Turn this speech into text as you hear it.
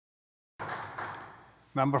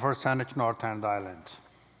Member for Saanich North and the Islands.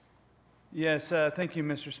 Yes, thank you,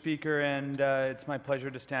 Mr. Speaker, and it's my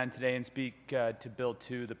pleasure to stand today and speak to Bill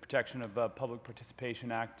 2, the Protection of Public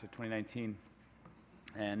Participation Act of 2019.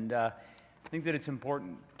 And I think that it's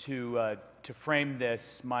important to frame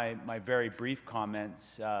this, my very brief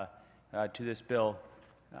comments to this bill,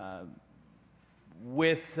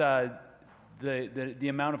 with the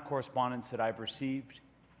amount of correspondence that I've received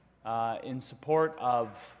in support of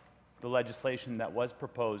the legislation that was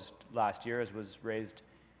proposed last year, as was raised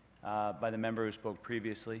by the member who spoke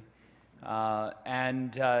previously.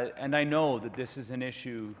 And I know that this is an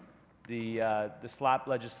issue, the SLAPP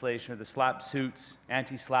legislation, or the SLAPP suits,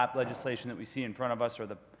 anti-SLAPP legislation that we see in front of us, or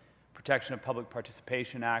the Protection of Public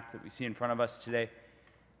Participation Act that we see in front of us today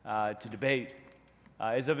to debate,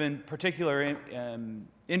 is of particular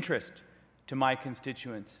interest to my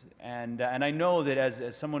constituents. And I know that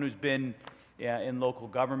as someone who's been in local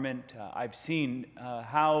government, I've seen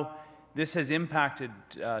how this has impacted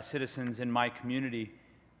citizens in my community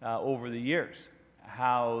over the years,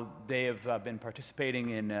 how they have been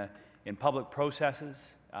participating in public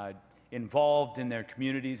processes, involved in their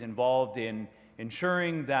communities, involved in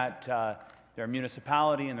ensuring that their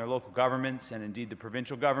municipality and their local governments, and indeed the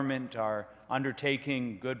provincial government, are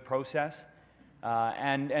undertaking good process,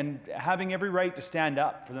 and having every right to stand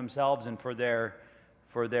up for themselves and for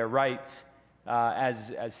their rights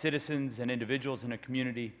as citizens and individuals in a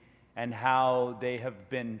community, and how they have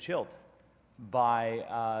been chilled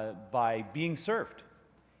by being served.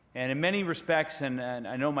 And in many respects, and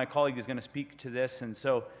I know my colleague is going to speak to this, and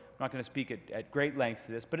so I'm not going to speak at great length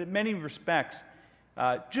to this, but in many respects,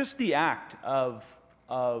 just the act of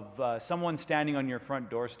someone standing on your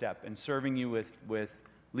front doorstep and serving you with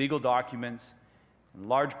legal documents, in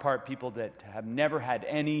large part people that have never had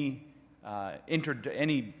any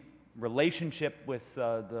relationship with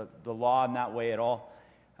the law in that way at all,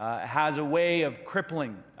 has a way of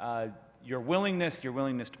crippling your willingness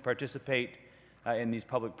to participate in these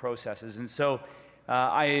public processes. And so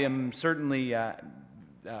I'm certainly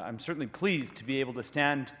pleased to be able to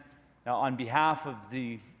stand on behalf of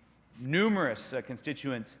the numerous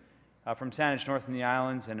constituents from Saanich North and the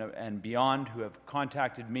Islands and beyond who have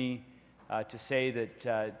contacted me to say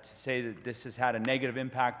that this has had a negative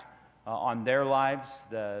impact on their lives,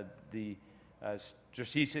 the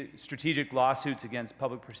strategic lawsuits against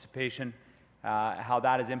public participation, how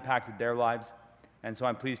that has impacted their lives. And so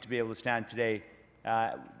I'm pleased to be able to stand today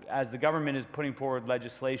as the government is putting forward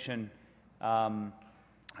legislation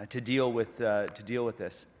to deal with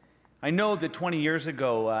this. I know that 20 years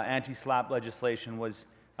ago, anti-SLAPP legislation was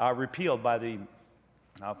repealed by the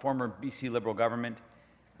former BC Liberal government.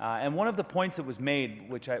 And one of the points that was made,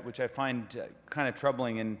 which I find kind of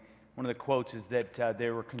troubling, and one of the quotes is that they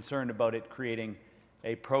were concerned about it creating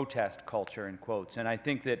a protest culture, in quotes. And I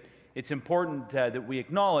think that it's important that we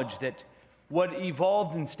acknowledge that what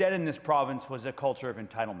evolved instead in this province was a culture of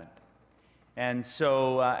entitlement. And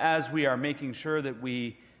so as we are making sure that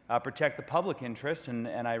we protect the public interest,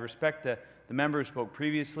 and I respect the member who spoke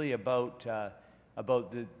previously about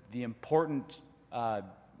the important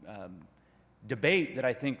debate that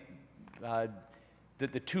I think that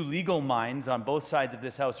the two legal minds on both sides of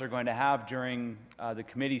this House are going to have during the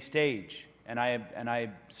committee stage. And I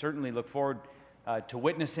certainly look forward to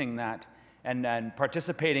witnessing that and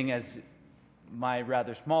participating as my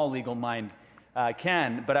rather small legal mind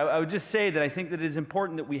can. But I would just say that I think that it is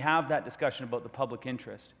important that we have that discussion about the public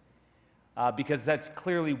interest, because that's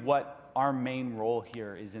clearly what our main role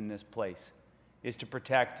here is in this place, is to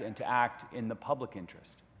protect and to act in the public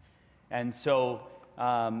interest. And so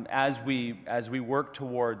as we work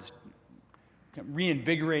towards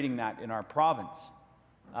reinvigorating that in our province,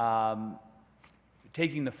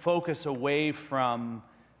 taking the focus away from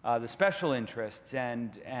the special interests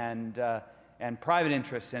and private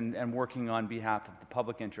interests and working on behalf of the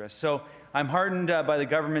public interest. So I'm heartened by the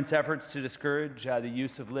government's efforts to discourage the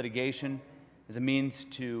use of litigation as a means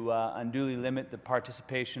to unduly limit the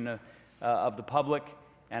participation of the public.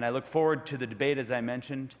 And I look forward to the debate, as I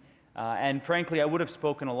mentioned. And frankly, I would have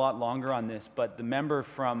spoken a lot longer on this, but the member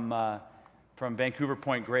from Vancouver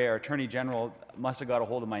Point Grey, our Attorney General, must have got a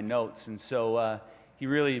hold of my notes. And so he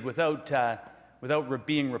really, without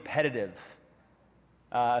being repetitive,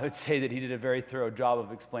 I would say that he did a very thorough job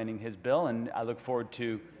of explaining his bill, and I look forward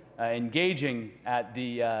to engaging at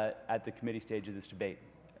the committee stage of this debate.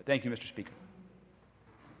 Thank you, Mr. Speaker.